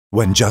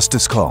When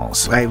justice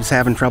calls. I was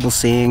having trouble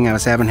seeing, I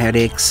was having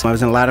headaches, I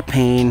was in a lot of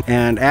pain,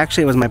 and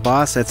actually it was my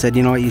boss that said,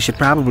 you know what, you should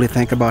probably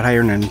think about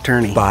hiring an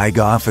attorney.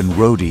 Goff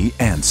Rohde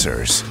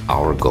answers.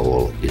 Our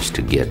goal is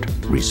to get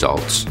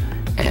results,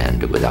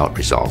 and without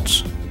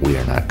results, we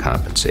are not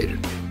compensated.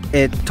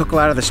 It took a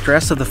lot of the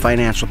stress of the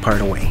financial part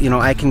away. You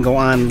know, I can go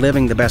on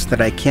living the best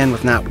that I can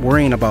with not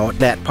worrying about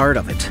that part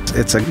of it.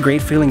 It's a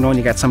great feeling knowing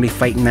you got somebody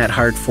fighting that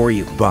hard for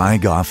you.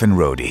 Goff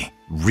Rohde.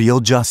 Real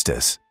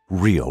justice,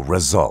 real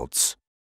results.